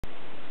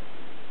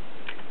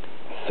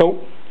So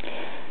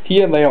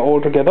here they are all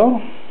together,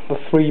 the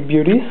three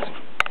beauties,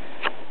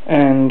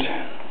 and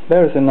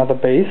there is another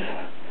base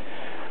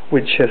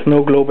which has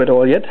no globe at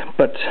all yet,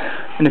 but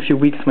in a few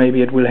weeks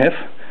maybe it will have.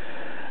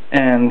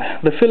 And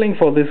the filling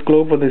for this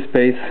globe or this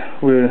base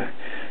will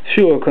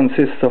sure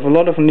consist of a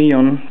lot of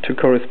neon to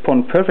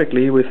correspond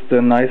perfectly with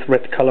the nice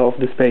red color of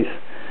this base.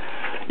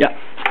 Yeah,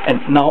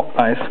 and now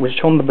I switch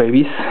on the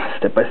babies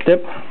step by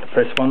step. The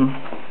first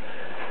one.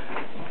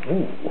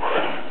 Ooh.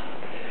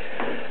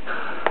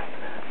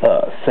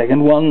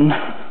 Second one.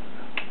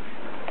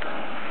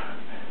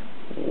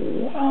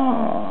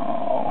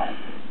 Wow.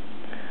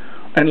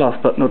 And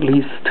last but not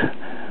least,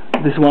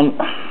 this one.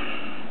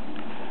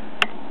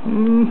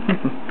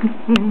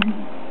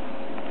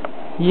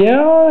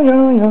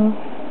 Yeah.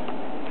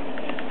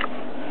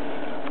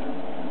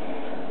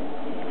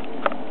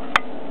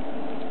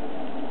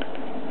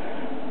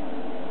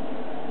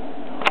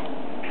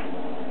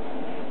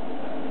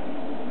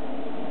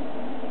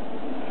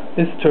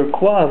 This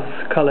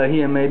turquoise color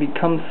here maybe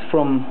comes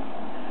from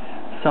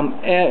some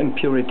air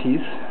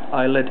impurities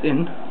I let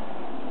in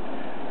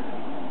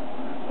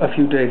a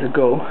few days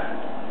ago.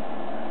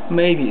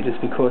 Maybe it is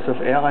because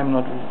of air, I'm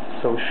not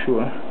so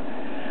sure.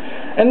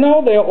 And now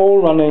they are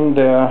all running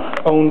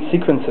their own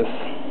sequences.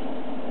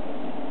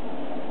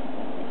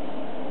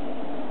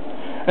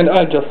 And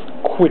I just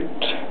quit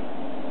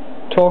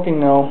talking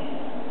now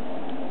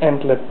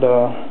and let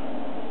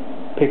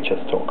the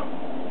pictures talk.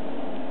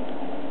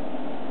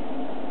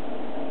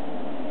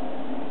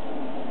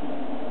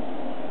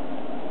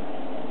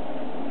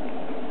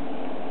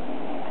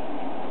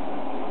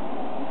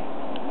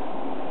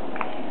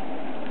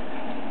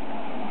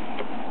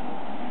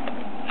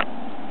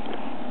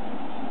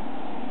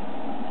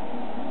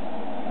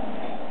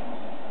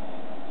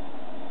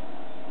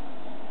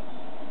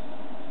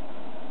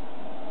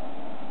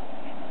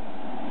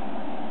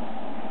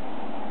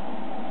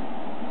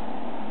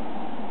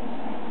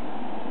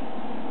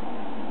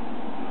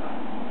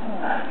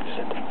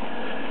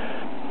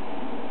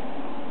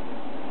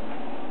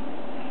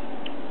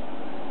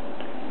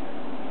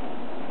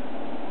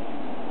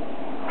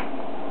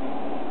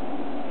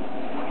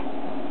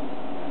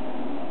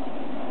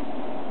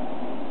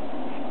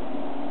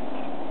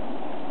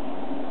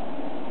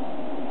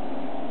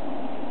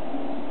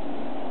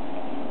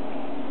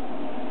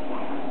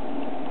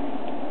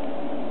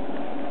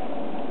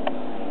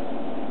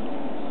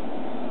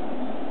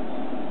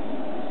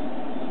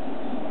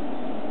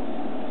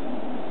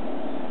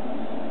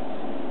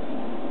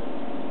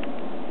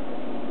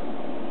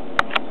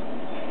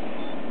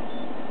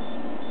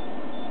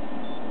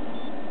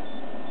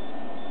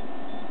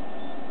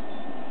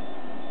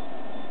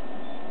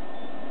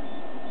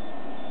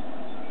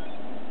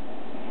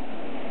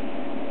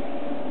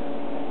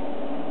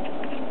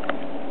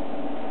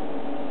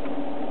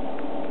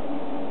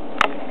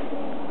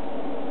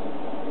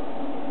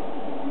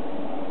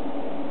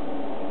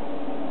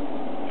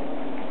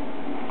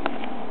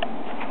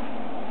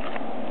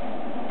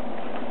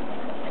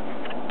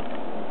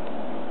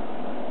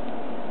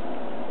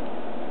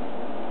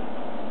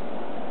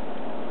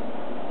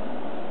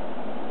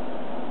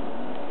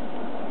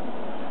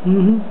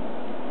 Mm-hmm.